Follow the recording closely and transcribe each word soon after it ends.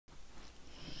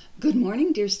Good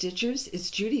morning, dear Stitchers.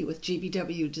 It's Judy with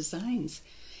JBW Designs,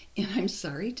 and I'm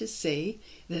sorry to say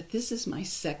that this is my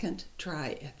second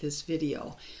try at this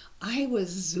video. I was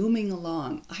zooming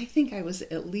along. I think I was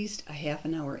at least a half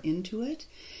an hour into it,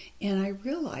 and I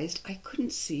realized I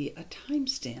couldn't see a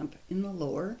timestamp in the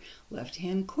lower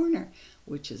left-hand corner,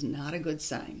 which is not a good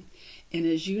sign. And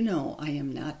as you know, I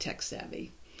am not tech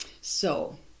savvy.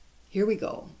 So here we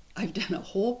go. I've done a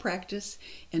whole practice,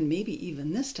 and maybe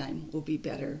even this time will be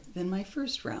better than my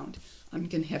first round. I'm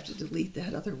going to have to delete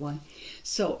that other one.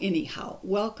 So anyhow,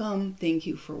 welcome. Thank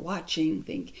you for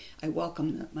watching. I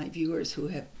welcome my viewers who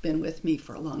have been with me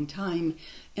for a long time,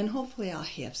 and hopefully I'll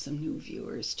have some new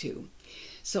viewers too.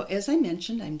 So as I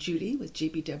mentioned, I'm Judy with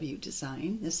JBW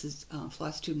Design. This is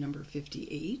Flosstube number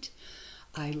 58.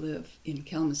 I live in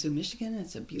Kalamazoo, Michigan.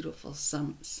 It's a beautiful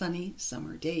sunny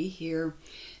summer day here,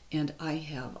 and I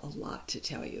have a lot to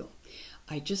tell you.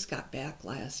 I just got back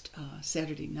last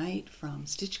Saturday night from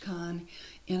StitchCon,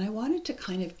 and I wanted to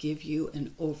kind of give you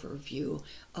an overview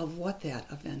of what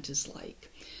that event is like.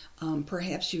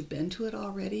 Perhaps you've been to it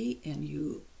already and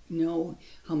you know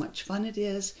how much fun it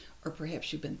is, or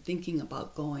perhaps you've been thinking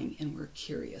about going and were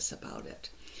curious about it.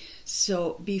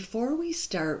 So before we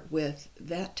start with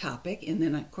that topic, and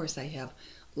then of course I have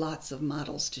lots of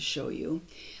models to show you,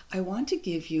 I want to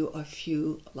give you a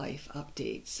few life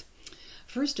updates.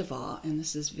 First of all, and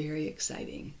this is very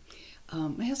exciting,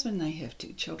 my husband and I have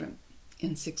 2 children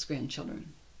and 6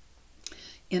 grandchildren.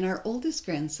 And our oldest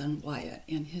grandson, Wyatt,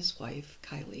 and his wife,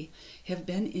 Kylie, have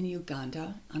been in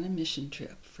Uganda on a mission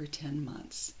trip for 10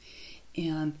 months.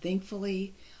 And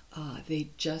thankfully,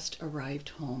 they just arrived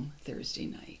home Thursday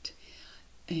night.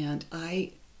 And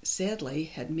I sadly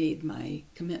had made my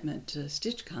commitment to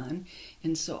StitchCon,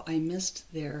 and so I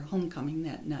missed their homecoming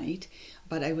that night.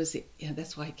 But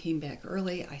that's why I came back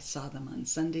early. I saw them on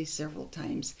Sunday several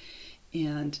times,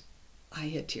 and I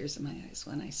had tears in my eyes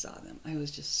when I saw them. I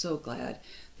was just so glad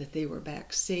that they were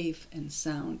back safe and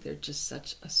sound. They're just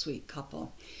such a sweet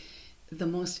couple. The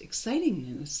most exciting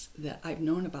news that I've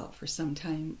known about for some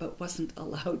time but wasn't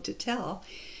allowed to tell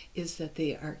is that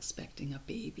they are expecting a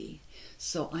baby.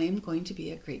 So I am going to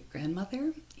be a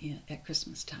great-grandmother at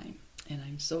Christmas time, and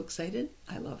I'm so excited.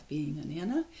 I love being a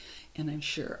Nana, and I'm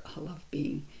sure I'll love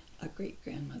being a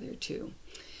great-grandmother too.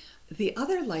 The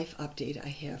other life update I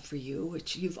have for you,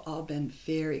 which you've all been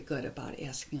very good about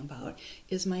asking about,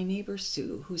 is my neighbor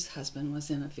Sue, whose husband was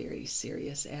in a very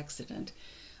serious accident.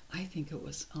 I think it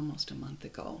was almost a month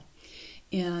ago.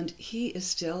 And he is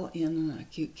still in an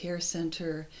acute care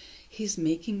center. He's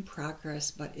making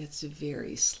progress, but it's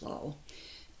very slow.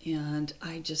 And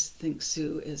I just think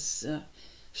Sue is,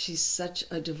 she's such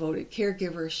a devoted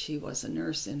caregiver. She was a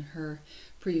nurse in her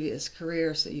previous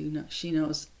career, so she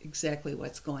knows exactly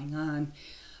what's going on.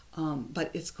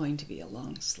 But it's going to be a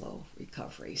long, slow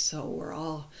recovery. So we're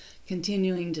all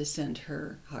continuing to send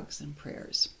her hugs and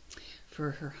prayers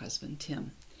for her husband,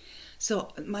 Tim.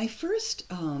 So my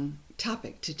first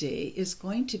topic today is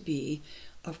going to be,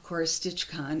 of course,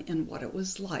 StitchCon and what it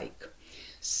was like.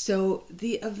 So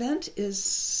the event is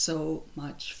so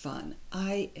much fun.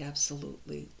 I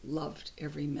absolutely loved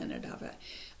every minute of it.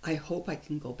 I hope I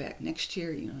can go back next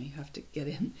year. You know, you have to get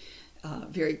in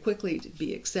very quickly to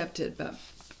be accepted, but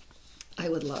I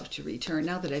would love to return.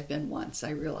 Now that I've been once, I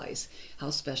realize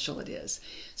how special it is.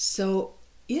 So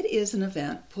it is an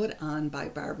event put on by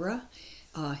Barbara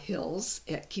Hills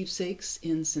at Keepsakes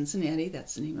in Cincinnati.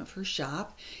 That's the name of her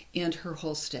shop, and her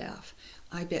whole staff.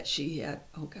 I bet she had,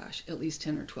 oh gosh, at least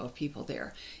 10 or 12 people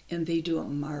there, and they do a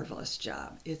marvelous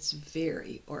job. It's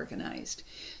very organized.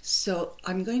 So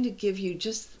I'm going to give you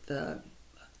just the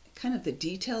kind of the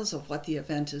details of what the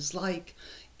event is like,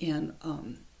 and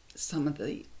some of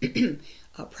the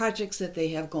projects that they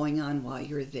have going on while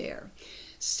you're there.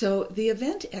 So the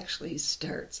event actually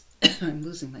starts, I'm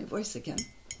losing my voice again.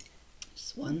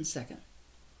 Just 1 second.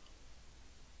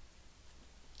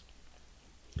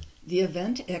 The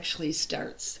event actually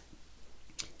starts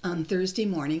on Thursday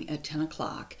morning at 10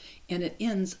 o'clock, and it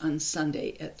ends on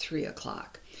Sunday at 3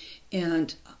 o'clock.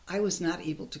 And I was not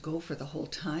able to go for the whole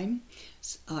time.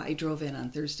 I drove in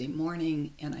on Thursday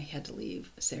morning, and I had to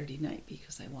leave Saturday night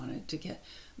because I wanted to get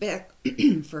back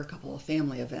for a couple of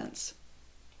family events.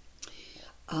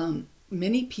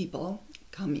 Many people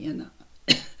come in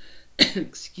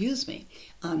excuse me,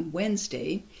 on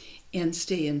Wednesday and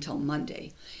stay until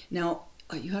Monday. Now,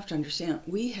 you have to understand,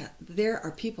 there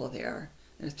are people there.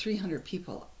 There are 300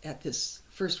 people at this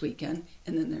first weekend,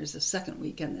 and then there's a second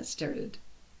weekend that started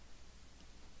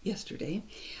yesterday.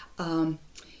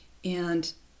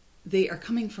 And they are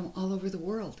coming from all over the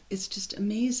world. It's just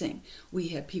amazing. We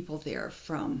have people there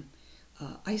from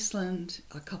Iceland,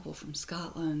 a couple from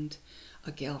Scotland,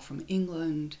 a gal from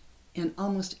England, and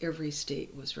almost every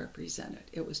state was represented.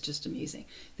 It was just amazing.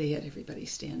 They had everybody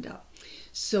stand up.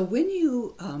 So when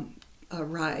you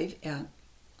arrive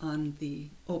on the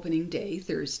opening day,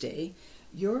 Thursday,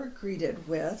 you're greeted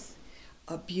with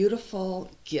a beautiful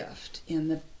gift. And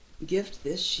the gift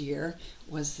this year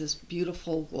was this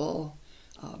beautiful wool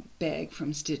bag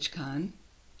from StitchCon.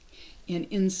 And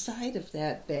inside of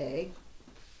that bag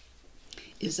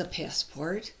is a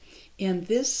passport. And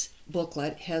this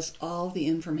booklet has all the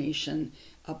information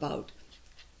about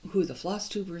who the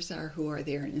Flosstubers are, who are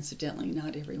there, and incidentally,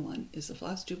 not everyone is a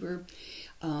Flosstuber.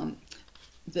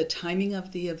 The timing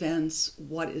of the events,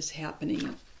 what is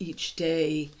happening each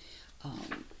day.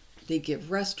 They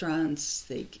give restaurants.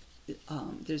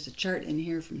 There's a chart in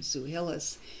here from Sue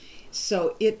Hillis.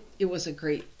 So it was a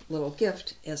great little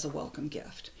gift as a welcome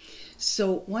gift.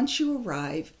 So once you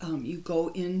arrive, you go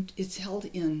in. It's held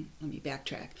in, let me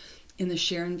backtrack, in the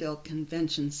Sharonville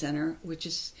Convention Center, which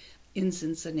is in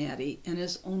Cincinnati and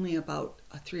is only about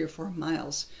 3 or 4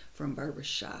 miles from Barbara's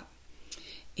shop.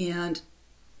 And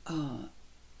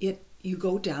you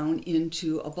go down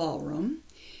into a ballroom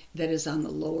that is on the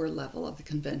lower level of the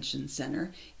convention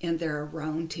center, and there are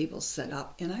round tables set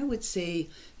up. And I would say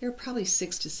there are probably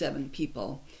 6 to 7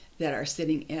 people that are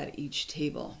sitting at each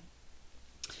table.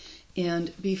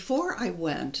 And before I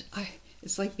went,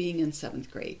 it's like being in 7th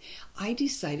grade. I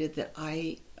decided that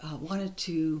I wanted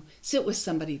to sit with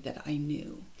somebody that I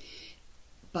knew.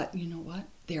 But you know what?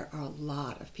 There are a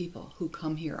lot of people who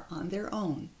come here on their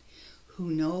own,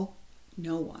 who know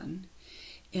no one,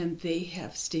 and they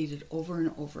have stated over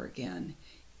and over again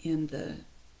on the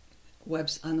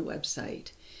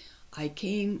website, I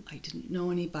came, I didn't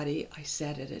know anybody, I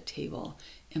sat at a table,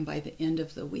 and by the end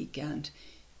of the weekend,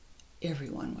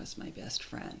 everyone was my best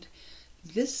friend.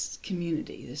 This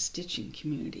community, this stitching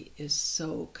community, is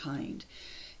so kind.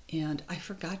 And I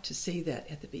forgot to say that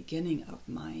at the beginning of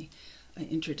my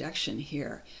introduction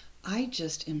here. I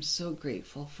just am so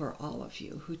grateful for all of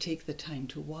you who take the time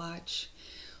to watch,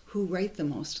 who write the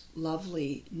most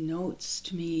lovely notes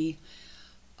to me.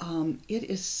 It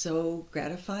is so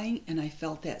gratifying, and I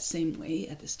felt that same way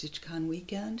at the StitchCon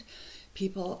weekend.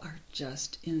 People are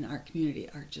just, in our community,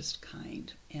 are just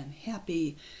kind and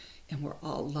happy, and we're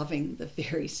all loving the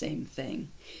very same thing.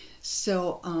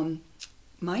 So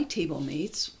my table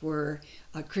mates were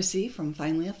Chrissy from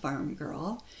Finally a Farm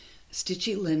Girl,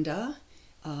 Stitchy Linda,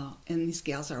 and these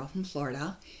gals are all from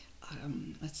Florida.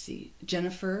 Let's see,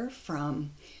 Jennifer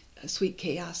from Sweet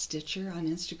Chaos Stitcher on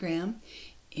Instagram,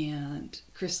 and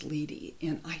Chris Leedy.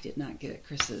 And I did not get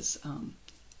Chris's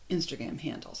Instagram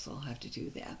handle, so I'll have to do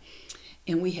that.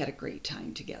 And we had a great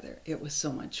time together. It was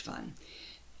so much fun.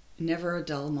 Never a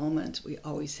dull moment. We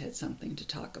always had something to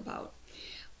talk about.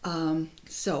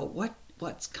 So what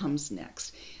comes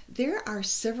next? There are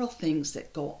several things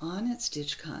that go on at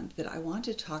StitchCon that I want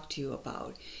to talk to you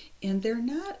about, and they're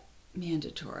not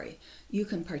mandatory. You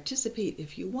can participate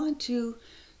if you want to.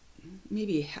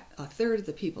 Maybe a third of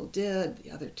the people did, the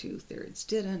other 2/3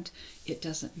 didn't. It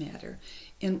doesn't matter.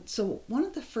 And so one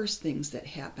of the first things that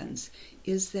happens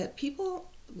is that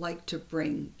people like to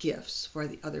bring gifts for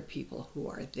the other people who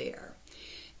are there.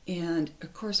 And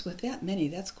of course, with that many,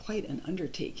 that's quite an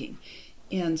undertaking.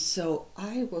 And so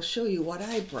I will show you what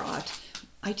I brought.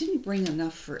 I didn't bring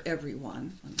enough for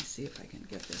everyone. Let me see if I can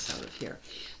get this out of here.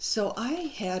 So I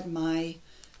had my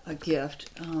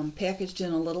gift packaged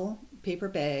in a little paper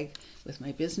bag with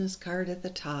my business card at the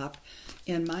top,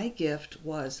 and my gift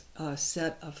was a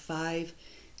set of 5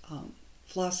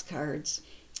 floss cards,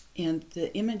 and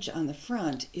the image on the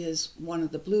front is one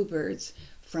of the bluebirds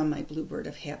from my Bluebird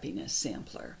of Happiness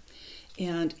sampler.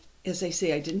 And as I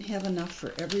say, I didn't have enough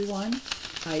for everyone.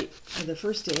 The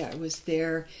first day I was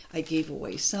there, I gave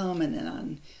away some, and then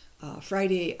on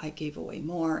Friday I gave away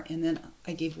more, and then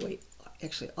I gave away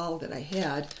actually all that I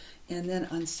had. And then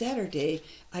on Saturday,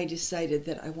 I decided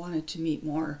that I wanted to meet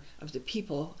more of the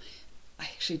people. I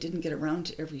actually didn't get around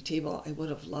to every table. I would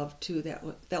have loved to. That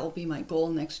will be my goal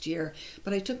next year.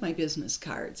 But I took my business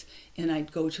cards, and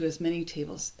I'd go to as many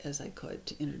tables as I could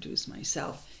to introduce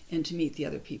myself and to meet the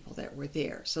other people that were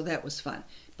there. So that was fun.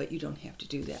 But you don't have to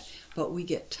do that. But we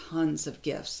get tons of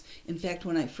gifts. In fact,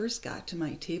 when I first got to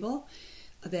my table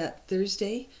that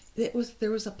Thursday, there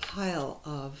was a pile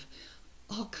of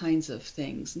all kinds of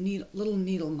things, little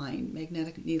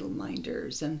magnetic needle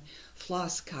minders and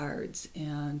floss cards,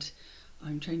 and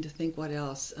I'm trying to think what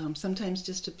else, sometimes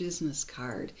just a business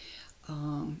card.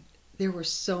 There were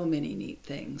so many neat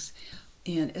things.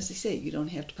 And as I say, you don't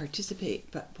have to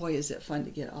participate, but boy, is it fun to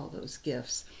get all those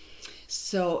gifts.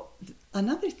 So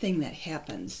another thing that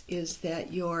happens is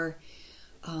that your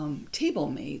table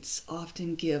mates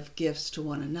often give gifts to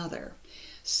one another.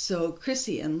 So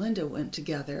Chrissy and Linda went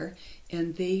together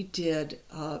and they did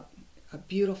a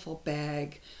beautiful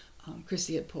bag.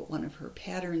 Chrissy had put one of her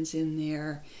patterns in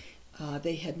there.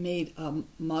 They had made a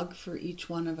mug for each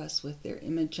one of us with their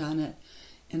image on it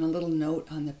and a little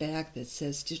note on the back that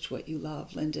says, "Stitch what you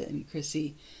love, Linda and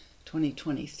Chrissy,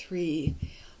 2023.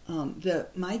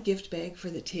 My gift bag for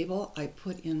the table, I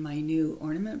put in my new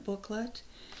ornament booklet.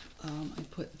 I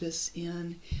put this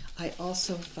in. I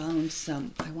also found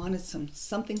I wanted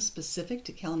something specific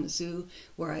to Kalamazoo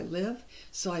where I live,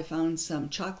 so I found some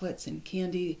chocolates and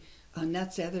candy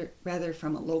nuts rather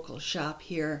from a local shop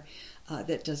here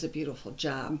that does a beautiful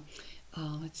job.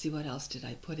 Let's see, what else did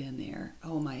I put in there?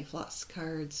 Oh, my floss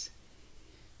cards,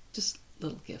 just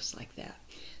little gifts like that.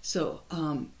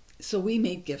 So we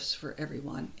made gifts for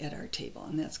everyone at our table,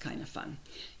 and that's kind of fun.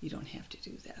 You don't have to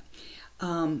do that.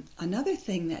 Another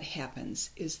thing that happens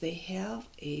is they have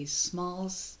a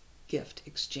small gift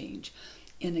exchange.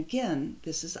 And again,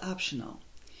 this is optional.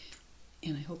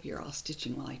 And I hope you're all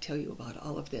stitching while I tell you about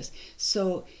all of this.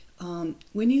 So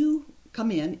when you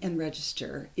come in and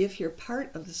register, if you're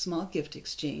part of the small gift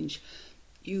exchange,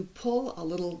 you pull a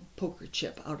little poker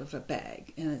chip out of a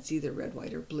bag, and it's either red,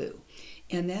 white, or blue.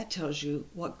 And that tells you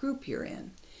what group you're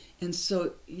in. And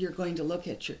so you're going to look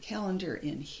at your calendar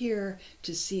in here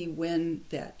to see when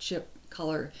that chip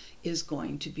color is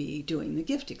going to be doing the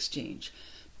gift exchange.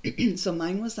 So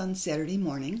mine was on Saturday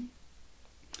morning.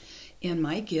 And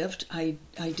my gift, I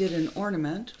did an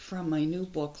ornament from my new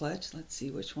booklet. Let's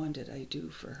see, which one did I do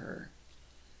for her?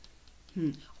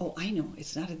 Oh, I know,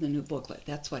 it's not in the new booklet.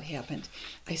 That's what happened.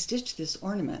 I stitched this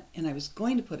ornament, and I was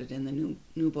going to put it in the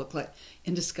new booklet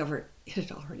and discovered it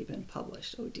had already been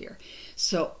published. Oh, dear.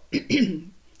 So,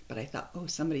 but I thought, oh,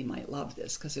 somebody might love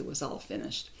this because it was all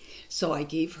finished. So I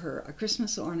gave her a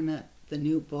Christmas ornament, the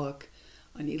new book,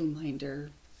 a needle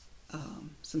minder,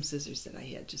 some scissors that I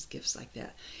had, just gifts like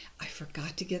that. I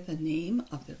forgot to get the name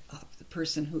of the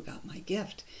person who got my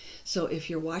gift. So if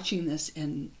you're watching this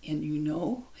and you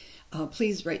know,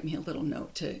 please write me a little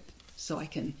note so I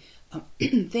can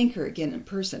thank her again in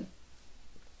person.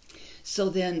 So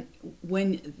then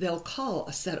when they'll call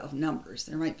a set of numbers,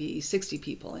 there might be 60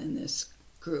 people in this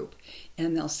group,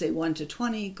 and they'll say 1 to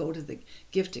 20, go to the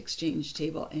gift exchange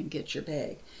table and get your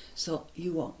bag. So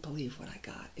you won't believe what I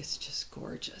got. It's just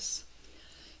gorgeous.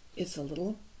 It's a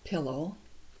little pillow,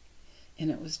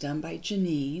 and it was done by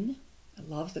Janine. I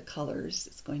love the colors.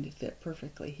 It's going to fit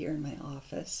perfectly here in my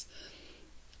office.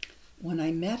 When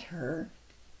I met her,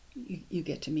 you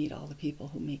get to meet all the people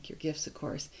who make your gifts, of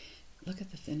course. Look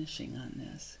at the finishing on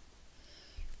this.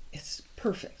 It's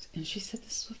perfect. And she said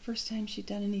this is the first time she'd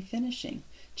done any finishing.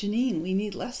 Janine, we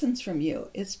need lessons from you.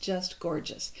 It's just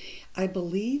gorgeous. I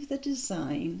believe the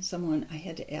design, someone I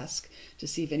had to ask to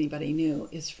see if anybody knew,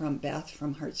 is from Beth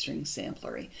from Heartstring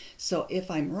Samplery. So if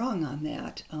I'm wrong on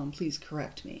that, please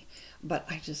correct me. But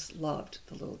I just loved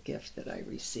the little gift that I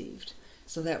received.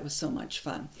 So that was so much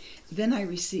fun. Then I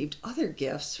received other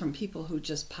gifts from people who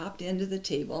just popped into the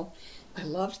table. I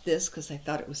loved this because I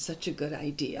thought it was such a good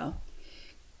idea.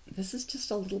 This is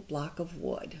just a little block of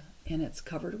wood, and it's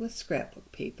covered with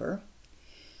scrapbook paper.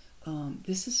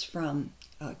 This is from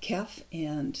Kef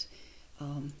and,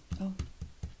 oh,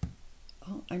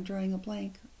 I'm drawing a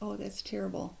blank. Oh, that's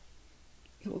terrible.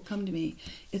 It will come to me.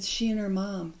 It's she and her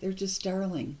mom. They're just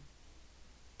darling.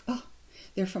 Oh,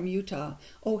 they're from Utah.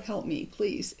 Oh, help me,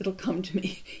 please. It'll come to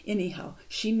me. Anyhow,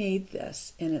 she made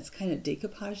this, and it's kind of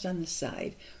decoupaged on the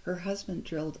side. Her husband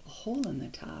drilled a hole in the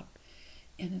top,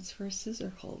 and it's for a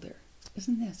scissor holder.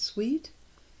 Isn't that sweet?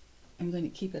 I'm going to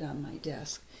keep it on my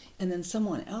desk. And then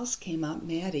someone else came up,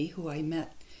 Maddie, who I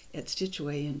met at Stitch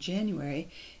Away in January,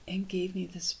 and gave me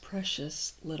this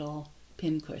precious little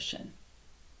pincushion.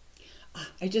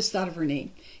 I just thought of her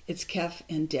name. It's Kef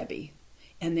and Debbie,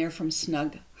 and they're from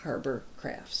Snug Harbor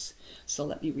Crafts. So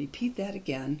let me repeat that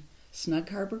again. Snug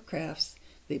Harbor Crafts.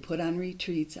 They put on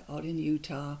retreats out in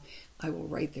Utah. I will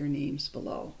write their names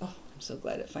below. Oh, I'm so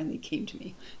glad it finally came to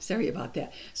me. Sorry about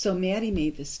that. So Maddie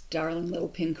made this darling little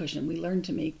pincushion. We learned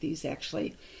to make these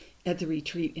actually at the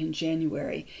retreat in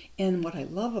January. And what I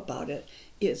love about it,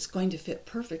 it's going to fit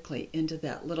perfectly into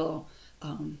that little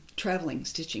traveling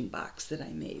stitching box that I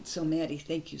made. So Maddie,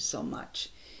 thank you so much.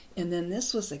 And then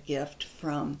this was a gift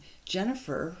from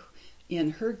Jennifer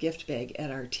in her gift bag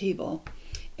at our table.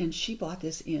 And she bought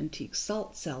this antique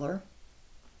salt cellar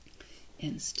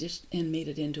and stitched and made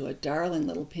it into a darling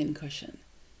little pincushion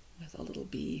with a little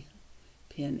bee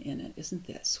pin in it. Isn't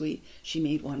that sweet? She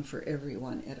made one for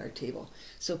everyone at our table.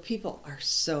 So people are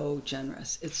so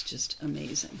generous. It's just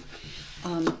amazing.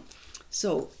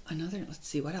 So another, let's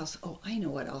see, what else? Oh, I know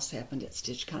what else happened at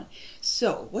StitchCon.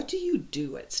 So what do you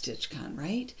do at StitchCon,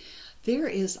 right? There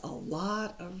is a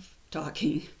lot of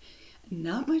talking,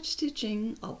 not much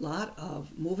stitching, a lot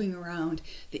of moving around.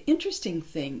 The interesting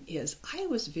thing is I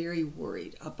was very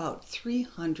worried about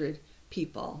 300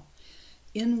 people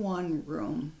in one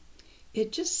room.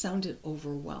 It just sounded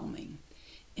overwhelming.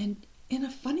 And in a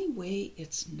funny way,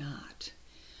 it's not.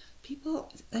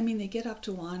 People, I mean, they get up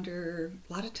to wander.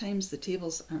 A lot of times the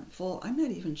tables aren't full. I'm not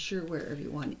even sure where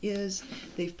everyone is.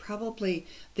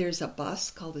 There's a bus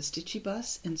called the Stitchy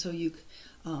Bus, and so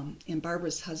and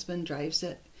Barbara's husband drives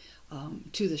it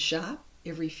to the shop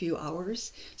every few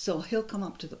hours. So he'll come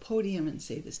up to the podium and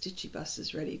say the Stitchy Bus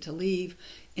is ready to leave,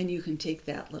 and you can take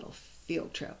that little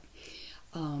field trip.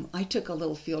 I took a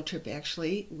little field trip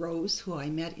actually. Rose, who I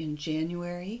met in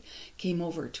January, came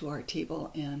over to our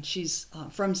table, and she's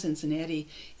from Cincinnati,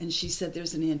 and she said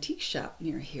there's an antique shop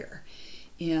near here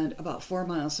and about 4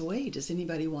 miles away. Does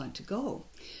anybody want to go?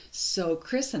 So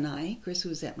Chris, who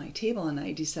was at my table, and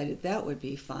I decided that would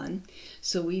be fun.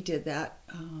 So we did that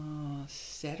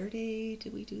Saturday.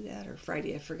 Did we do that? Or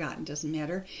Friday? I've forgotten. Doesn't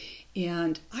matter.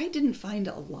 And I didn't find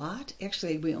a lot.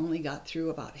 Actually, we only got through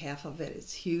about half of it.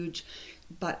 It's huge.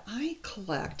 But I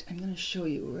collect, I'm going to show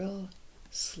you real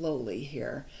slowly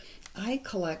here. I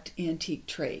collect antique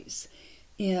trays.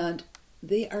 And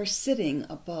they are sitting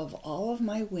above all of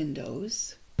my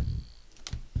windows.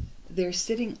 They're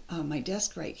sitting on my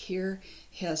desk right here,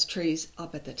 has trays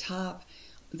up at the top.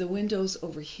 The windows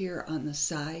over here on the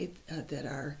side that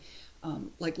are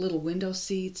like little window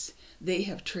seats, they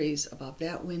have trays above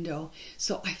that window.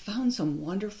 So I found some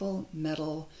wonderful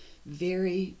metal,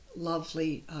 very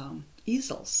lovely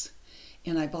easels.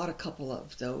 And I bought a couple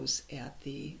of those at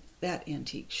that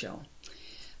antique show.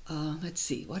 Let's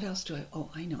see, what else do I, oh,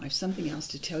 I know, I have something else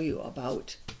to tell you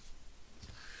about.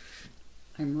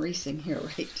 I'm racing here,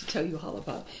 right, to tell you all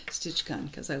about StitchCon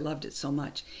because I loved it so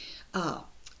much.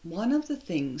 One of the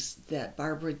things that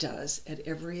Barbara does at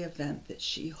every event that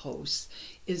she hosts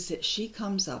is that she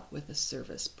comes up with a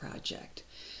service project.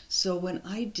 So when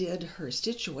I did her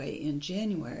Stitch Away in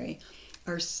January,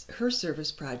 her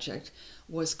service project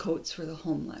was coats for the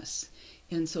homeless.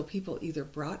 And so people either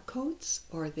brought coats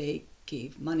or they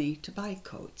gave money to buy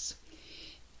coats.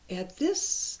 At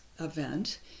this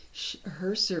event,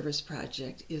 her service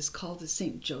project is called the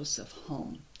St. Joseph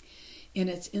Home. And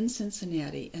it's in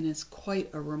Cincinnati, and it's quite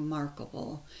a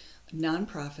remarkable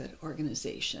nonprofit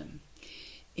organization.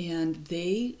 And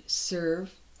they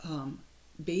serve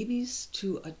babies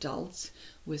to adults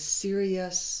with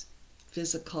serious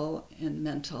physical and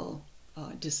mental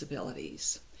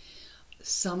disabilities.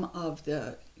 Some of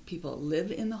the people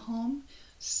live in the home.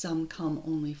 Some come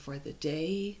only for the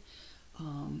day.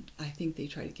 I think they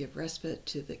try to give respite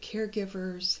to the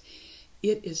caregivers.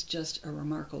 It is just a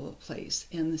remarkable place.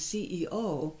 And the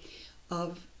CEO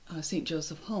of St.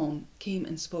 Joseph Home came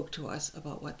and spoke to us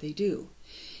about what they do.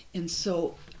 And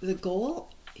so the goal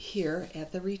here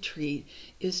at the retreat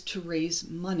is to raise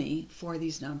money for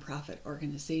these nonprofit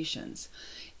organizations.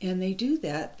 And they do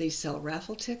that. They sell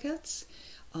raffle tickets,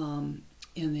 and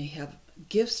they have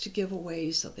gifts to give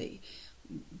away. So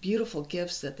beautiful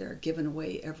gifts that they're given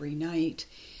away every night.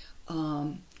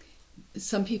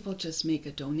 Some people just make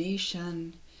a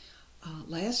donation.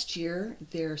 Last year,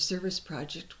 their service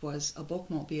project was a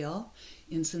bookmobile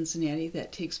in Cincinnati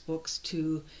that takes books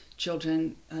to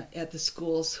children at the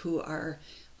schools who are,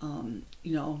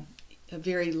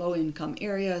 very low-income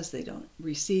areas. They don't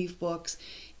receive books.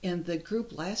 And the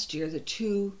group last year, the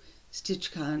two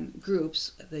StitchCon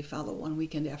groups, they follow one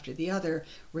weekend after the other,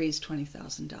 raised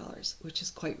 $20,000, which is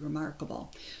quite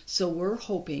remarkable. So we're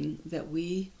hoping that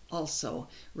we also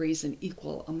raise an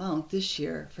equal amount this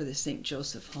year for the St.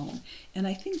 Joseph Home. And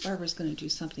I think Barbara's going to do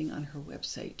something on her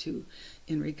website too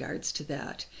in regards to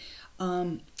that.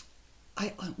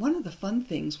 One of the fun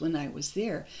things when I was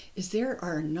there is there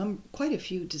are quite a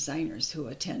few designers who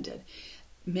attended.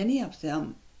 Many of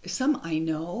them, some I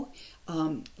know,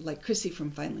 like Chrissy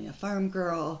from Finally a Farm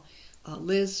Girl,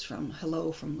 Liz from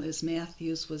Liz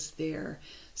Matthews was there,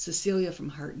 Cecilia from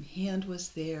Heart and Hand was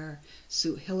there,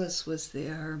 Sue Hillis was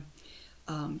there,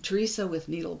 Teresa with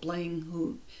Needle Bling,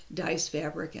 who dyes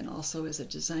fabric and also is a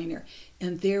designer,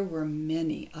 and there were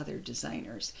many other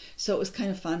designers. So it was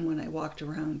kind of fun when I walked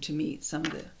around to meet some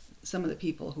of the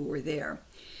people who were there.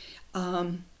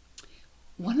 One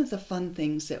of the fun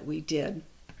things that we did,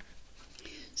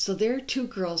 so there are two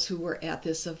girls who were at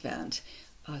this event.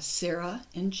 Sarah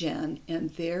and Jen,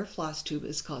 and their Flosstube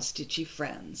is called Stitchy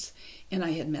Friends. And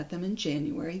I had met them in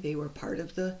January. They were part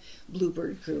of the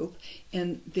Bluebird group,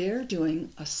 and they're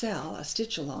doing a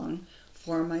stitch along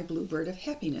for my Bluebird of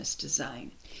Happiness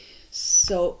design.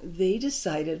 So they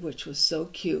decided, which was so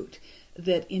cute,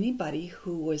 that anybody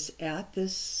who was at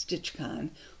this StitchCon,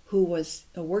 who was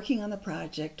working on the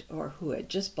project or who had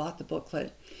just bought the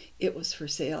booklet, it was for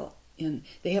sale.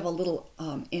 They have a little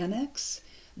annex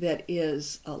that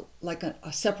is like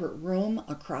a separate room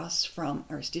across from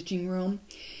our stitching room,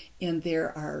 and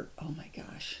there are, oh my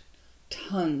gosh,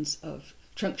 tons of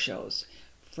trunk shows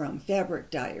from fabric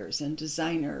dyers and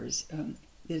designers.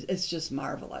 It's just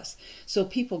marvelous. So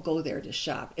people go there to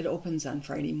shop. It opens on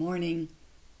Friday morning.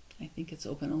 I think it's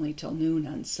open only till noon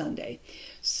on Sunday.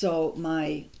 So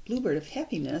my Bluebird of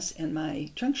Happiness and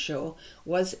my trunk show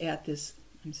was at this,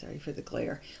 I'm sorry for the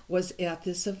glare, was at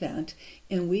this event,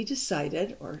 and we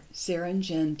decided, or Sarah and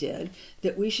Jen did,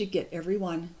 that we should get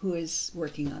everyone who is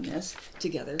working on this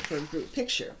together for a group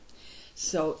picture.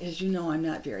 So as you know, I'm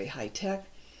not very high tech,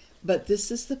 but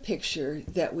this is the picture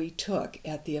that we took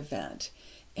at the event.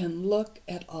 And look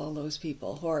at all those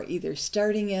people who are either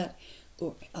starting it,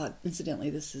 or,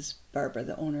 incidentally, this is Barbara,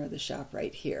 the owner of the shop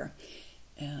right here.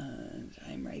 And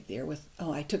I'm right there with,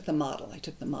 oh, I took the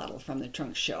model from the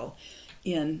trunk show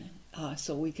in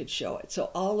so we could show it.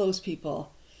 So all those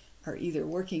people are either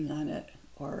working on it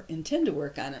or intend to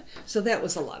work on it. So that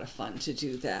was a lot of fun to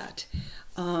do that.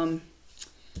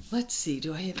 Let's see,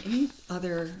 do I have any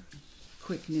other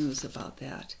quick news about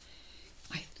that?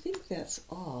 I think that's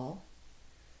all.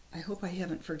 I hope I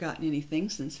haven't forgotten anything,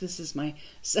 since this is my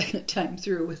second time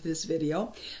through with this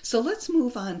video. So let's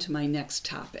move on to my next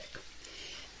topic.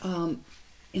 And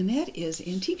that is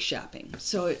antique shopping.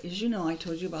 So as you know, I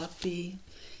told you about the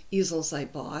easels I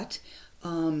bought.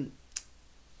 My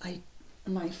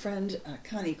friend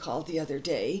Connie called the other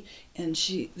day, and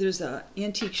there's an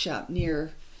antique shop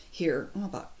near here,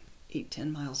 about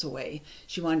 8-10 miles away.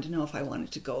 She wanted to know if I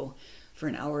wanted to go for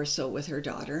an hour or so with her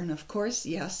daughter, and of course,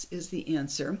 yes is the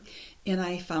answer. And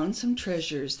I found some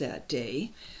treasures that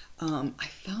day. I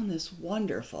found this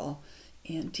wonderful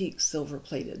antique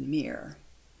silver-plated mirror,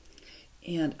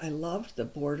 and I loved the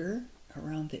border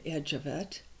around the edge of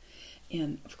it.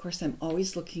 And of course, I'm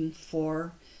always looking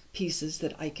for pieces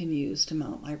that I can use to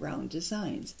mount my round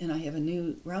designs, and I have a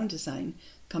new round design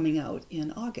coming out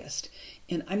in August,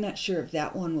 and I'm not sure if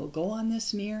that one will go on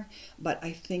this mirror, but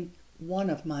I think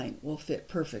one of mine will fit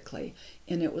perfectly,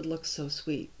 and it would look so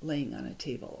sweet laying on a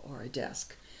table or a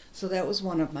desk. So that was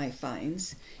one of my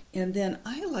finds. And then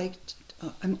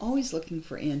I'm always looking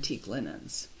for antique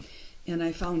linens, and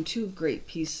I found two great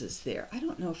pieces there. I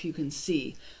don't know if you can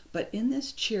see, but in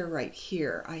this chair right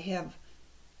here,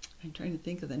 I'm trying to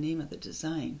think of the name of the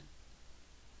design.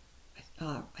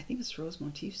 I think it's Rose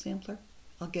Motif Sampler.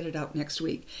 I'll get it out next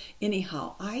week.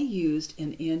 Anyhow, I used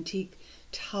an antique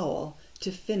towel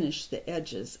to finish the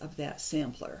edges of that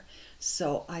sampler.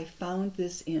 So I found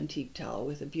this antique towel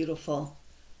with a beautiful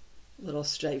little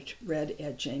striped red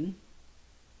edging.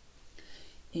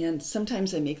 And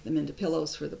sometimes I make them into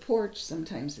pillows for the porch,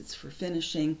 sometimes it's for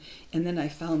finishing. And then I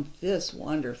found this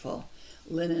wonderful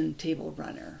linen table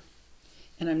runner.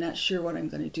 And I'm not sure what I'm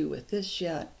going to do with this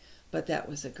yet, but that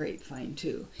was a great find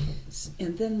too.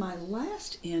 And then my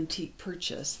last antique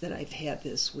purchase that I've had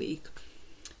this week,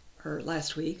 or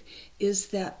last week, is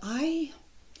that I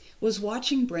was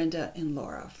watching Brenda and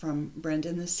Laura from Brenda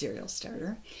and the Cereal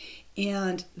Starter,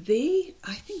 and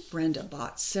I think Brenda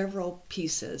bought several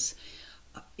pieces.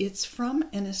 It's from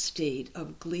an estate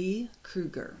of Glee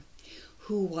Krueger,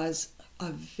 who was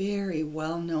a very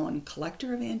well-known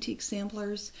collector of antique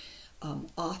samplers,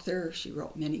 author. She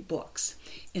wrote many books,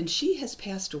 and she has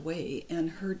passed away, and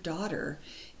her daughter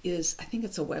is, I think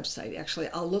it's a website, actually,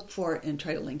 I'll look for it and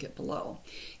try to link it below,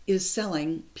 is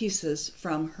selling pieces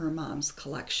from her mom's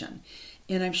collection.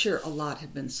 And I'm sure a lot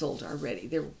had been sold already.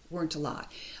 There weren't a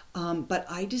lot. But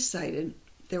I decided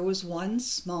there was one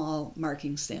small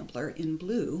marking sampler in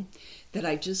blue that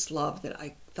I just loved, that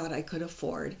I thought I could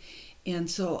afford. And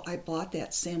so I bought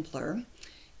that sampler,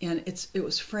 and it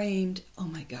was framed. Oh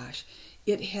my gosh.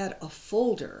 It had a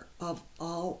folder of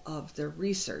all of the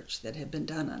research that had been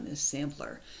done on this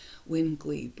sampler. When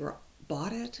Glee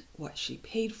bought it, what she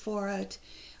paid for it,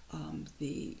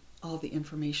 all the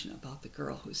information about the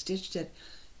girl who stitched it.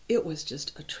 It was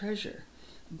just a treasure.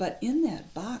 But in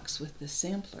that box with the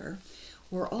sampler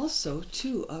were also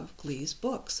two of Glee's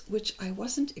books, which I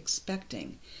wasn't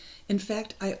expecting. In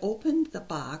fact, I opened the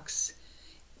box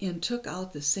and took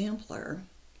out the sampler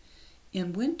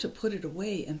and went to put it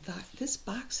away and thought, this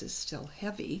box is still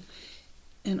heavy.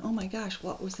 And oh my gosh,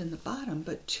 what was in the bottom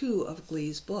but two of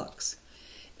Glee's books.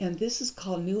 And this is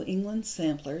called New England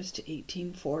Samplers to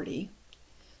 1840,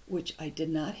 which I did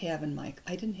not have in my,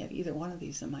 I didn't have either one of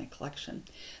these in my collection.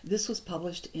 This was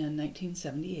published in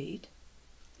 1978,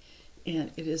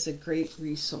 and it is a great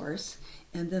resource.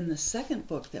 And then the second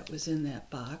book that was in that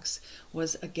box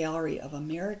was A Gallery of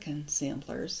American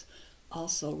Samplers,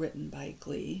 also written by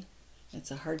Glee.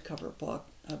 It's a hardcover book,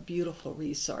 a beautiful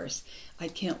resource. I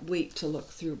can't wait to look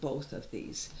through both of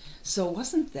these. So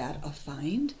wasn't that a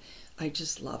find? I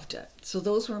just loved it. So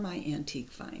those were my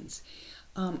antique finds.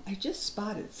 I just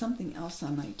spotted something else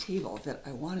on my table that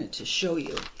I wanted to show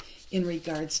you in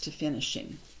regards to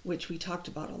finishing, which we talked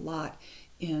about a lot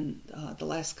in the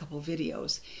last couple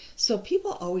videos. So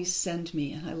people always send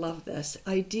me, and I love this,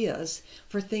 ideas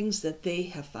for things that they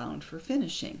have found for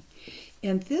finishing.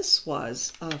 And this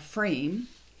was a frame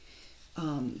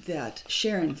that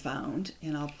Sharon found,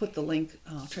 and I'll put the link,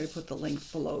 I'll try to put the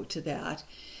link below to that.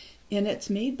 And it's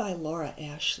made by Laura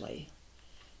Ashley.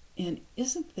 And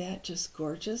isn't that just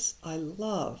gorgeous? I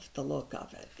love the look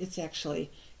of it. It's actually,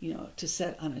 you know, to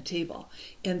set on a table.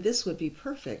 And this would be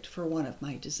perfect for one of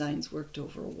my designs worked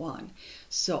over one.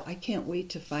 So I can't wait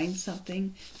to find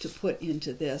something to put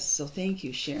into this. So thank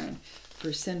you, Sharon,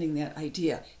 for sending that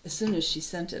idea. As soon as she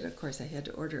sent it, of course, I had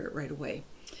to order it right away.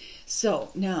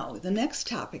 So now the next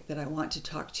topic that I want to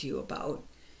talk to you about,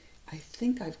 I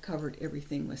think I've covered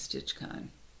everything with StitchCon.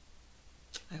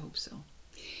 I hope so.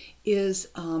 Is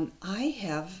I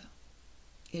have,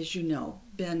 as you know,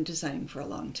 been designing for a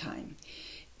long time.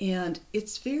 And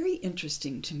it's very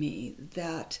interesting to me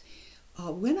that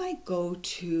when I go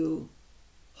to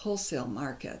wholesale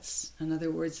markets, in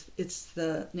other words, it's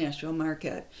the Nashville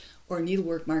Market or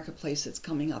Needlework Marketplace that's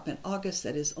coming up in August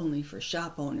that is only for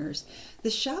shop owners, the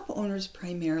shop owners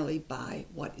primarily buy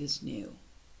what is new,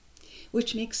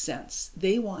 which makes sense.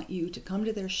 They want you to come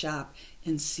to their shop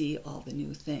and see all the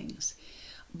new things.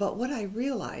 But what I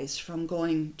realized from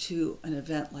going to an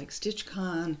event like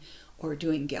StitchCon or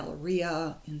doing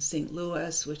Galleria in St.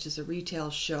 Louis, which is a retail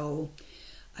show,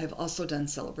 I've also done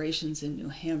celebrations in New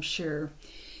Hampshire,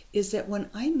 is that when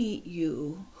I meet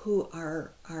you who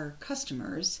are our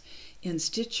customers and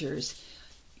stitchers,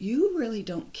 you really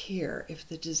don't care if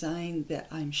the design that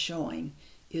I'm showing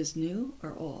is new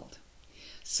or old.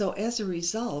 So as a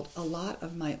result, a lot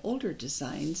of my older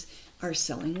designs are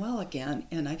selling well again,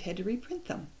 and I've had to reprint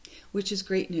them, which is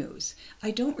great news.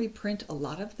 I don't reprint a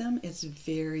lot of them. It's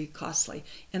very costly,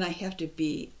 and I have to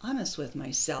be honest with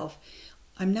myself.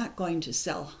 I'm not going to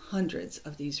sell hundreds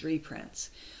of these reprints,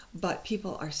 but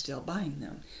people are still buying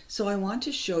them. So I want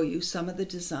to show you some of the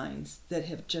designs that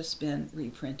have just been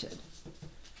reprinted.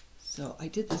 So I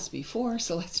did this before,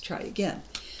 so let's try again.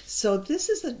 So this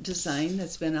is a design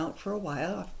that's been out for a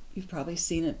while. You've probably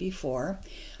seen it before.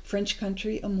 French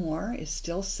Country Amour is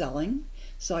still selling,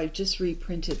 so I've just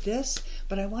reprinted this,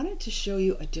 but I wanted to show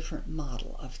you a different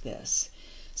model of this.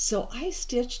 So I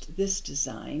stitched this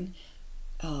design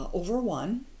over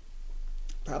one,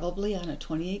 probably on a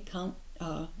 28 count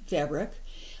fabric,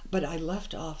 but I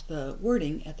left off the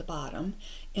wording at the bottom,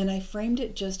 and I framed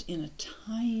it just in a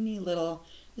tiny little,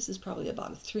 this is probably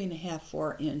about a 3.5,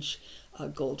 4 inch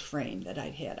gold frame that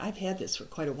I've had this for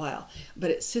quite a while,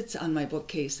 but it sits on my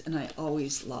bookcase and I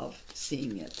always love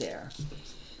seeing it there.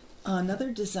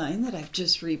 Another design that I've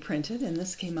just reprinted, and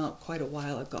this came out quite a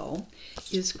while ago,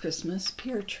 is Christmas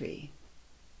Pear Tree.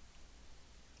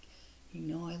 You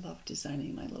know I love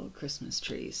designing my little Christmas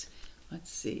trees.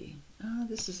 Let's see,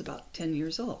 this is about 10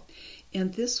 years old.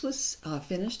 And this was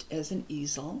finished as an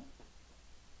easel.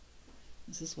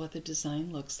 This is what the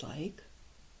design looks like.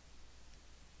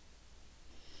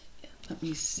 Let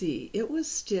me see, it was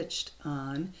stitched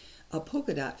on a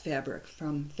polka dot fabric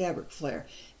from Fabric Flair,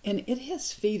 and it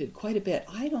has faded quite a bit.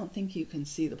 I don't think you can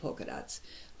see the polka dots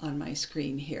on my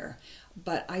screen here,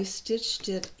 but I stitched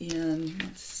it in,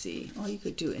 let's see, oh, you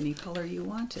could do any color you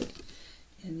wanted,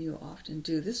 and you often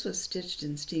do. This was stitched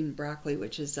in Steamed Broccoli,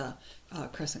 which is a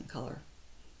crescent color,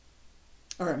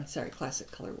 or I'm sorry,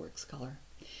 Classic Color Works color.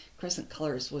 Crescent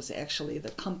Colors was actually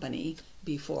the company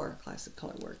before Classic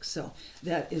Color Works, so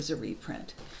that is a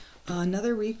reprint.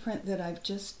 Another reprint that I've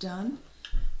just done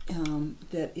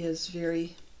that is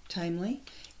very timely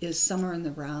is Summer in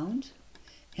the Round,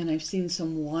 and I've seen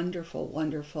some wonderful,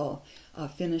 wonderful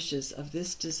finishes of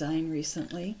this design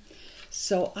recently.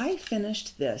 So I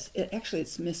finished this.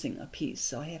 It's missing a piece,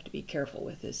 so I have to be careful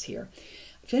with this here.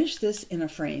 Finished this in a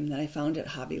frame that I found at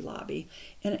Hobby Lobby,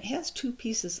 and it has two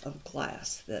pieces of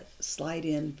glass that slide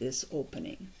in this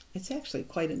opening. It's actually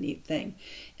quite a neat thing.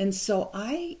 And so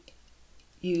I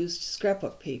used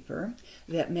scrapbook paper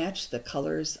that matched the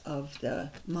colors of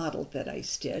the model that I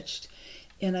stitched.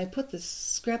 And I put the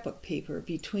scrapbook paper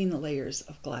between the layers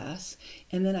of glass,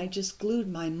 and then I just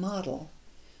glued my model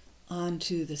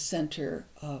onto the center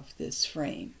of this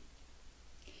frame.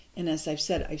 And as I've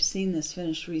said, I've seen this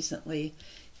finished recently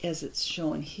as it's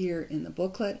shown here in the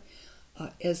booklet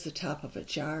as the top of a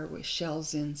jar with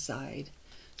shells inside.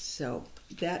 So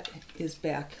that is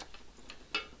back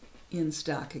in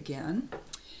stock again.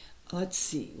 Let's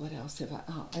see, what else have I?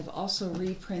 Oh, I've also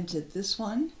reprinted this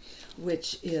one,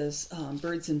 which is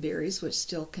Birds and Berries, which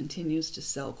still continues to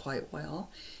sell quite well.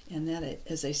 And that,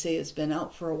 as I say, has been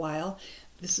out for a while.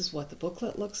 This is what the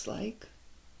booklet looks like.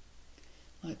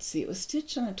 Let's see, it was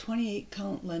stitched on a 28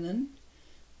 count linen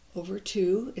over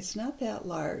 2. It's not that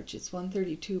large. It's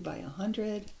 132 by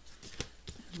 100.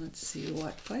 Let's see,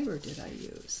 what fiber did I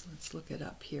use? Let's look it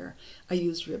up here. I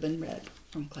used Ribbon Red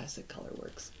from Classic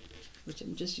Colorworks, which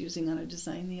I'm just using on a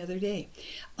design the other day.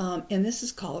 And this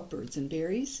is called Birds and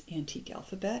Berries, Antique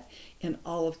Alphabet, and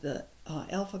all of the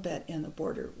alphabet and the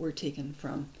border were taken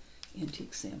from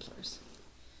Antique Samplers.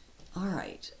 All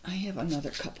right, I have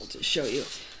another couple to show you.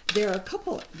 There are a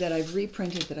couple that I've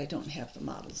reprinted that I don't have the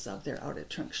models of. They're out at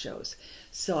trunk shows.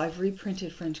 So I've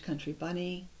reprinted French Country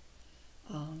Bunny.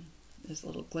 There's a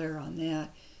little glare on that.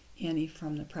 Annie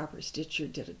from the Proper Stitcher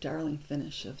did a darling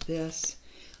finish of this.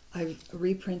 I've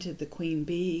reprinted the Queen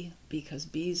Bee because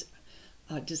bees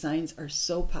designs are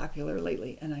so popular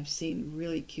lately, and I've seen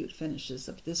really cute finishes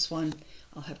of this one.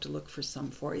 I'll have to look for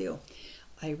some for you.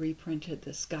 I reprinted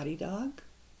the Scotty Dog,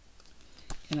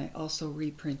 and I also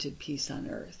reprinted Peace on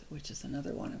Earth, which is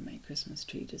another one of my Christmas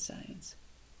tree designs.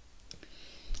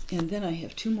 And then I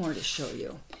have 2 more to show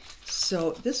you.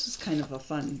 So this is kind of a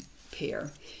fun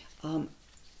pair.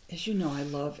 As you know, I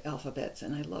love alphabets,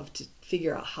 and I love to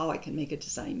figure out how I can make a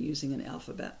design using an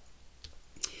alphabet.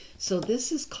 So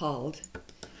this is called,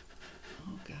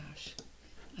 oh gosh,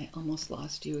 I almost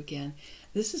lost you again.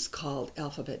 This is called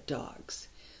Alphabet Dogs.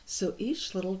 So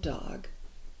each little dog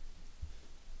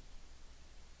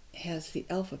has the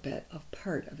alphabet of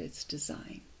part of its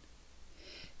design.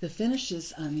 The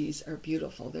finishes on these are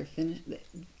beautiful. They're finished.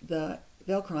 The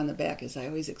Velcro on the back, as I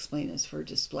always explain, is for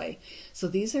display. So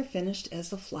these are finished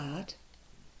as a flat,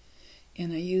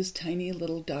 and I use tiny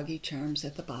little doggy charms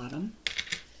at the bottom.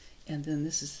 And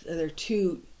then there are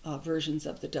 2 versions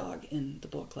of the dog in the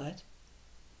booklet.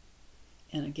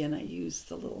 And again, I use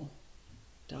the little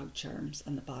dog charms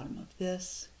on the bottom of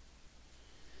this.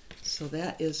 So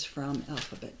that is from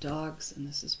Alphabet Dogs, and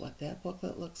this is what that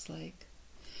booklet looks like.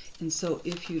 And so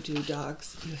if you do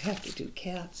dogs, you have to do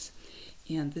cats,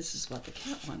 and this is what the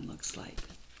cat one looks like.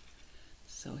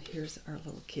 So here's our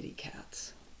little kitty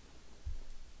cats.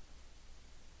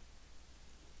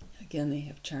 Again, they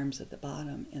have charms at the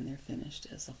bottom, and they're finished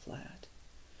as a flat.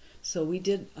 So we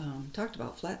did talked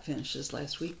about flat finishes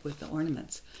last week with the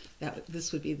ornaments.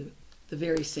 This would be the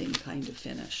very same kind of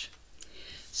finish.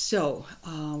 So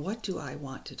what do I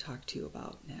want to talk to you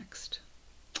about next?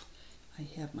 I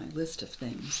have my list of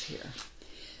things here.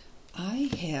 I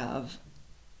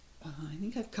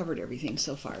think I've covered everything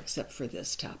so far except for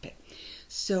this topic.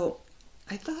 So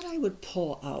I thought I would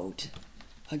pull out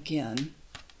again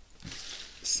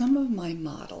some of my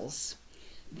models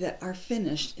that are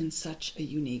finished in such a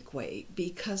unique way,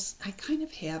 because I kind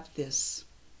of have this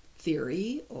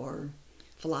theory or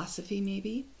philosophy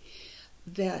maybe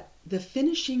that the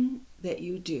finishing that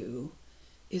you do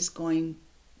is going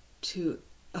to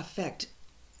affect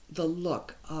the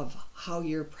look of how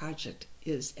your project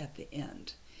is at the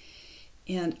end.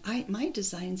 And my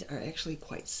designs are actually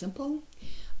quite simple,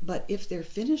 but if they're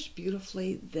finished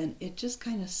beautifully, then it just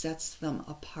kind of sets them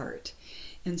apart.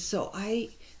 And so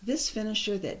this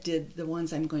finisher that did the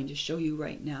ones I'm going to show you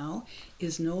right now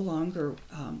is no longer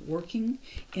working,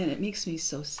 and it makes me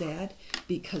so sad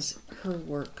because her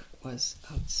work was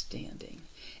outstanding.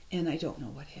 And I don't know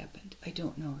what happened. I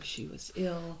don't know if she was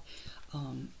ill.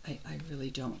 I really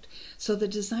don't. So the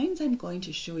designs I'm going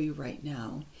to show you right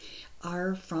now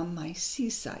are from my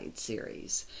Seaside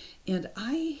series. And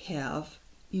I have,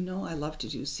 you know, I love to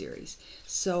do series.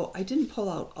 So I didn't pull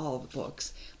out all of the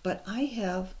books, but I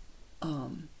have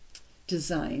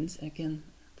designs. Again,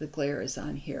 the glare is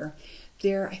on here.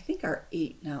 There, I think, are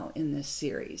 8 now in this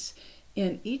series.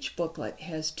 And each booklet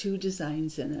has 2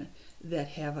 designs in it that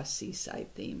have a seaside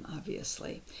theme,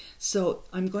 obviously. So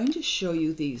I'm going to show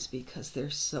you these because they're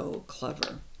so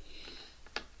clever.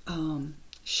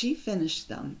 She finished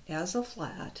them as a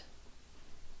flat.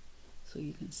 So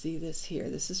you can see this here.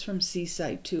 This is from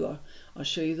Seaside too. I'll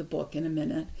show you the book in a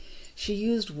minute. She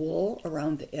used wool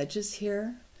around the edges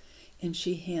here, and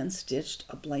she hand stitched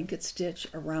a blanket stitch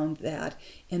around that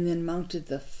and then mounted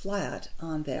the flat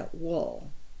on that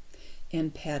wool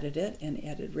and padded it and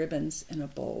added ribbons and a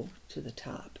bow to the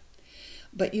top.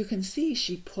 But you can see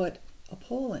she put a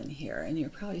pole in here, and you're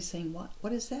probably saying,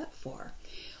 what is that for?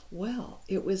 Well,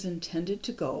 it was intended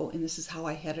to go, and this is how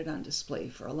I had it on display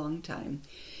for a long time,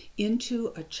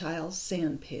 into a child's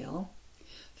sand pail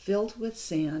filled with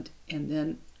sand, and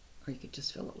then, or you could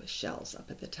just fill it with shells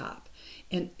up at the top.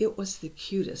 And it was the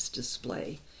cutest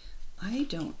display. I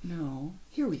don't know.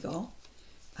 Here we go.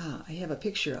 I have a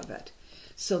picture of it.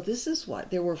 So this is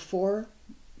what, there were 4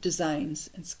 designs.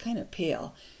 It's kind of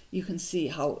pale. You can see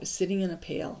how it was sitting in a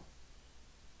pail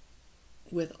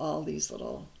with all these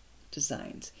little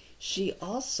designs. She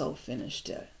also finished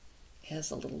it as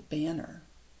a little banner.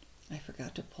 I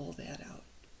forgot to pull that out.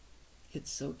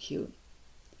 It's so cute.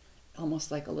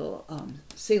 Almost like a little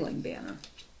sailing banner.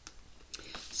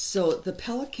 So the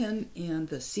pelican and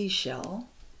the seashell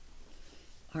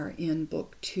are in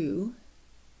book 2.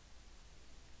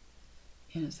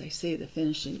 And as I say, the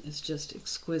finishing is just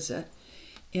exquisite.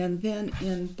 And then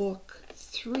in book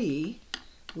 3,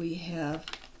 we have,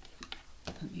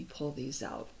 let me pull these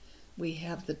out. We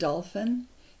have the dolphin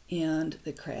and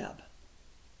the crab.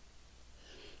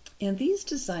 And these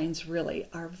designs really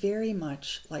are very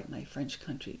much like my French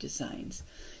country designs.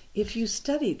 If you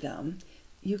study them,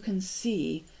 you can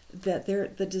see that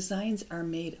the designs are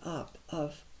made up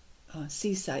of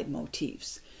seaside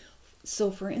motifs.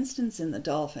 So for instance, in the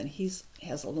dolphin, he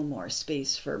has a little more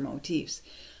space for motifs.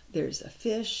 There's a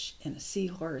fish and a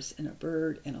seahorse and a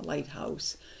bird and a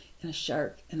lighthouse and a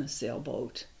shark and a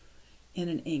sailboat and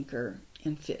an anchor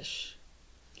and fish.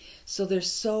 So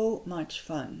there's so much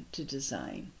fun to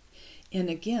design. And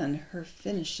again, her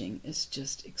finishing is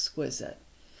just exquisite.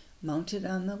 Mounted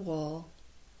on the wall,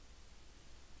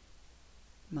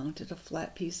 mounted a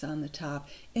flat piece on the top,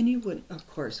 and you would, of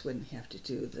course, wouldn't have to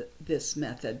do this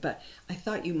method, but I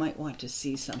thought you might want to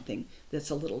see something that's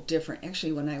a little different.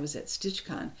 Actually, when I was at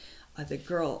StitchCon, the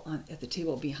girl at the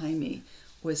table behind me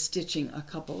was stitching a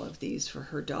couple of these for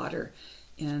her daughter,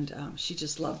 and she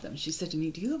just loved them. She said to me,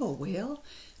 "Do you have a whale?"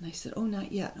 And I said, "Oh,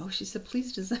 not yet." Oh, she said,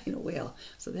 "Please design a whale."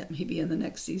 So that may be in the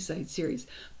next Seaside series.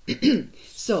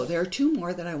 So there are 2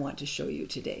 more that I want to show you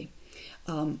today.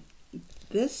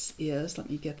 This is, let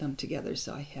me get them together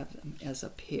so I have them as a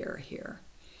pair here.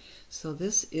 So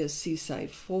this is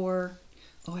Seaside 4.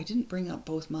 Oh, I didn't bring up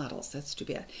both models. That's too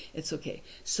bad. It's okay.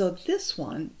 So this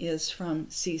one is from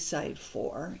Seaside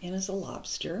 4 and is a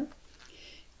lobster.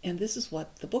 And this is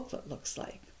what the booklet looks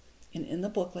like. And in the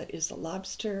booklet is a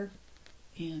lobster.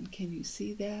 And can you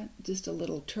see that? Just a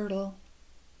little turtle.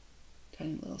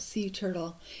 Tiny little sea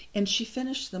turtle. And she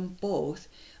finished them both,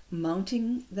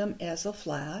 mounting them as a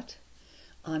flat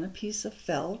on a piece of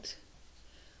felt,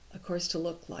 of course, to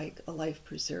look like a life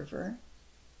preserver.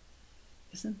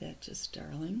 Isn't that just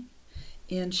darling?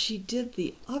 And she did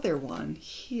the other one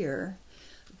here.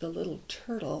 The little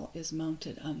turtle is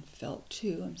mounted on felt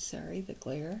too. I'm sorry, the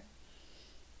glare.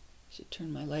 Should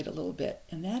turn my light a little bit.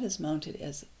 And that is mounted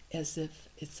as if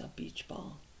it's a beach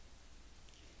ball.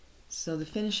 So the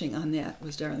finishing on that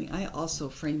was darling. I also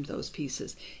framed those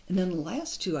pieces. And then the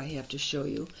last 2 I have to show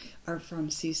you are from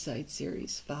Seaside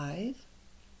Series 5.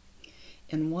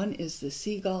 And one is the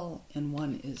seagull and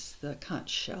one is the conch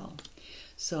shell.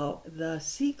 So the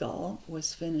seagull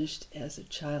was finished as a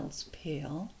child's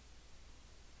pail.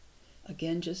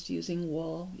 Again, just using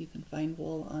wool. You can find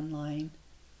wool online.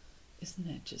 Isn't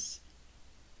that just,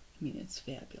 I mean, it's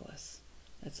fabulous.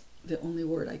 That's the only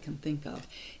word I can think of.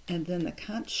 And then the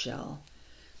conch shell,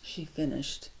 she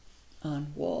finished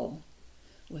on wool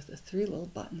with the 3 little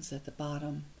buttons at the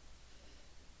bottom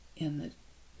and the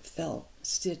felt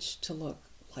stitched to look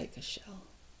like a shell.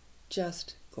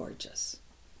 Just gorgeous.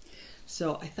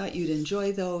 So I thought you'd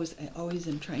enjoy those. I always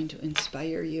am trying to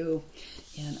inspire you,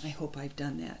 and I hope I've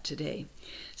done that today.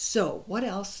 So what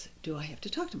else do I have to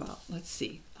talk about? Let's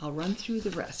see. I'll run through the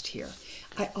rest here.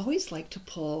 I always like to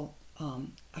pull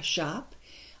a shop,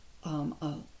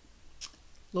 a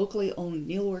locally owned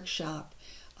needlework shop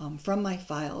from my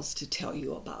files to tell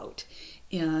you about.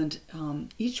 And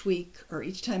each week or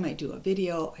each time I do a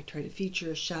video, I try to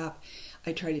feature a shop.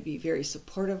 I try to be very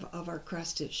supportive of our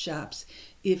cross-stitch shops.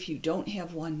 If you don't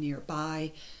have one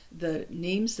nearby, the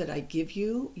names that I give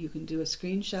you, you can do a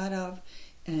screenshot of,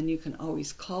 and you can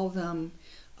always call them.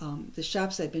 The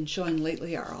shops I've been showing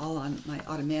lately are all on my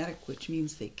automatic, which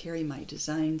means they carry my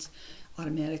designs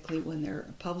automatically when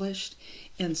they're published.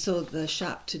 And so the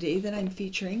shop today that I'm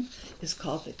featuring is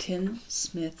called the Tin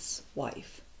Smith's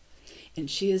Wife. And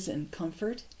she is in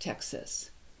Comfort,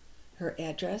 Texas. Her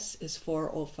address is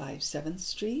 405 7th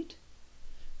Street.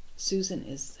 Susan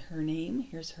is her name.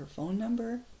 Here's her phone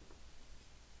number.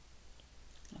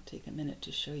 I'll take a minute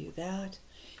to show you that.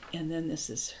 And then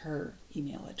this is her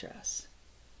email address.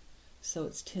 So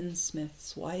it's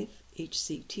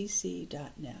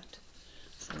tinsmithswife@hctc.net.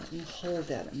 So let me hold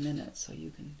that a minute so you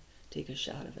can take a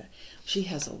shot of it. She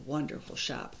has a wonderful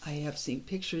shop. I have seen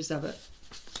pictures of it.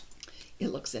 It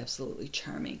looks absolutely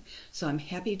charming. So I'm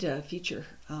happy to feature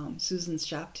Susan's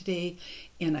shop today,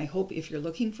 and I hope if you're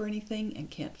looking for anything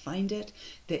and can't find it,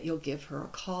 that you'll give her a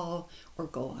call or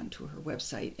go onto her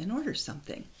website and order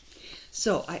something.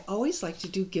 So I always like to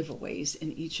do giveaways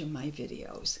in each of my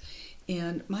videos.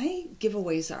 And my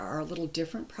giveaways are a little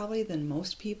different probably than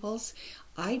most people's.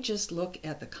 I just look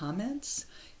at the comments.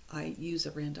 I use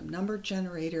a random number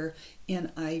generator,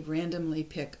 and I randomly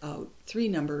pick out 3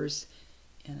 numbers,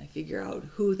 and I figure out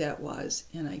who that was,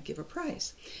 and I give a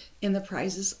prize. And the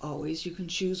prize is always, you can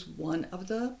choose one of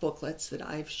the booklets that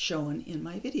I've shown in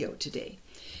my video today.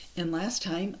 And last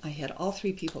time I had all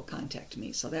 3 people contact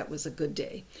me, so that was a good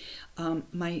day.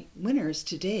 My winners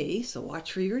today, so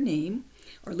watch for your name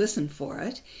or listen for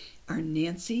it, are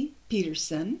Nancy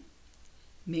Peterson,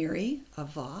 Mary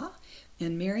Ava,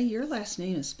 and Mary, your last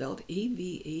name is spelled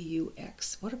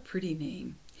A-V-A-U-X. What a pretty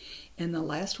name. And the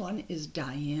last one is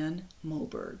Diane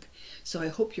Moberg. So I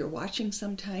hope you're watching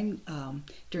sometime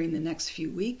during the next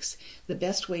few weeks. The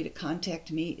best way to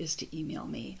contact me is to email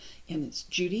me, and it's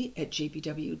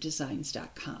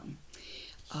judy@jbwdesigns.com.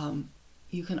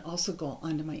 You can also go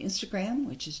onto my Instagram,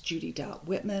 which is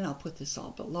judy.whitman. I'll put this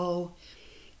all below.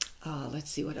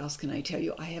 Let's see, what else can I tell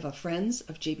you? I have a Friends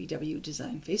of JBW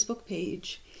Design Facebook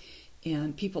page,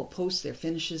 and people post their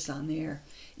finishes on there.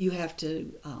 You have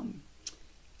to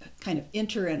kind of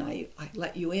enter, and I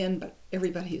let you in, but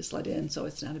everybody is let in, so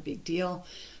it's not a big deal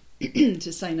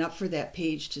to sign up for that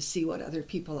page to see what other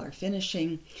people are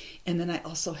finishing. And then I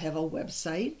also have a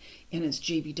website, and it's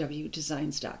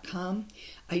jbwdesigns.com.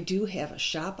 I do have a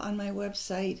shop on my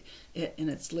website, and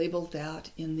it's labeled that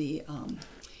in the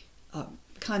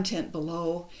content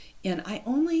below. And I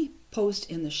only post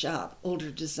in the shop older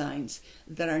designs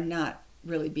that are not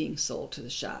really being sold to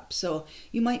the shop. So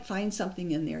you might find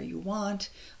something in there you want.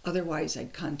 Otherwise,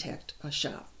 I'd contact a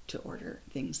shop to order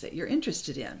things that you're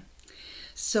interested in.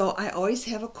 So I always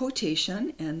have a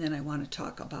quotation, and then I want to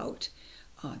talk about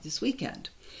this weekend.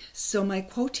 So my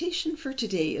quotation for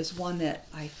today is one that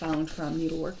I found from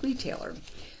Needlework Retailer,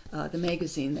 the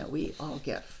magazine that we all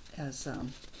get as a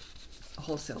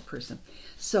wholesale person.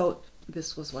 So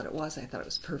this was what it was. I thought it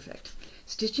was perfect.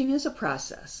 Stitching is a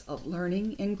process of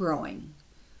learning and growing,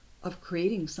 of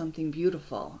creating something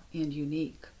beautiful and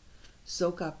unique.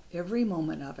 Soak up every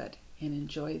moment of it and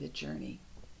enjoy the journey.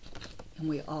 And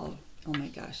we all, oh my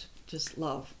gosh, just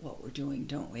love what we're doing,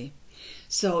 don't we?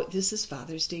 So this is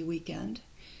Father's Day weekend.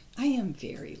 I am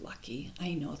very lucky.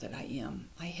 I know that I am.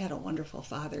 I had a wonderful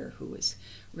father who has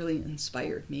really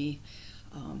inspired me.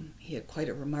 He had quite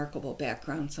a remarkable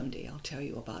background. Someday I'll tell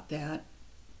you about that.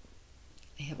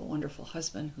 I have a wonderful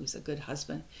husband who's a good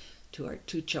husband to our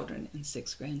 2 children and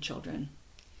 6 grandchildren.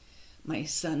 My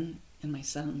son and my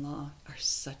son-in-law are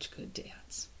such good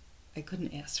dads. I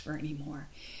couldn't ask for any more.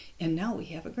 And now we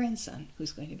have a grandson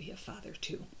who's going to be a father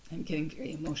too. I'm getting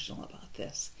very emotional about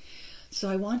this. So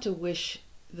I want to wish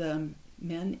the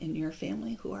men in your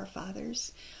family who are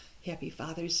fathers happy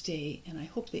Father's Day, and I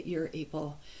hope that you're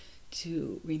able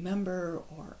to remember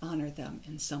or honor them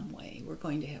in some way. We're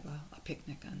going to have a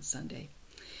picnic on Sunday.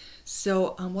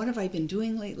 So what have I been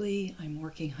doing lately? I'm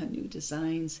working on new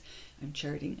designs, I'm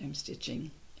charting, I'm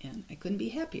stitching, and I couldn't be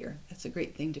happier. That's a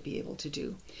great thing to be able to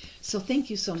do. So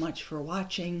thank you so much for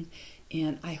watching,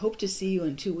 and I hope to see you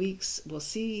in 2 weeks. We'll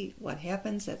see what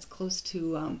happens. That's close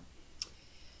to,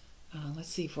 let's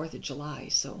see, 4th of July,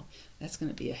 so that's going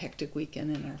to be a hectic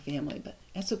weekend in our family, but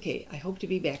that's okay. I hope to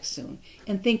be back soon,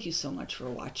 and thank you so much for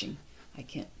watching. I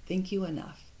can't thank you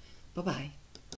enough. Bye-bye.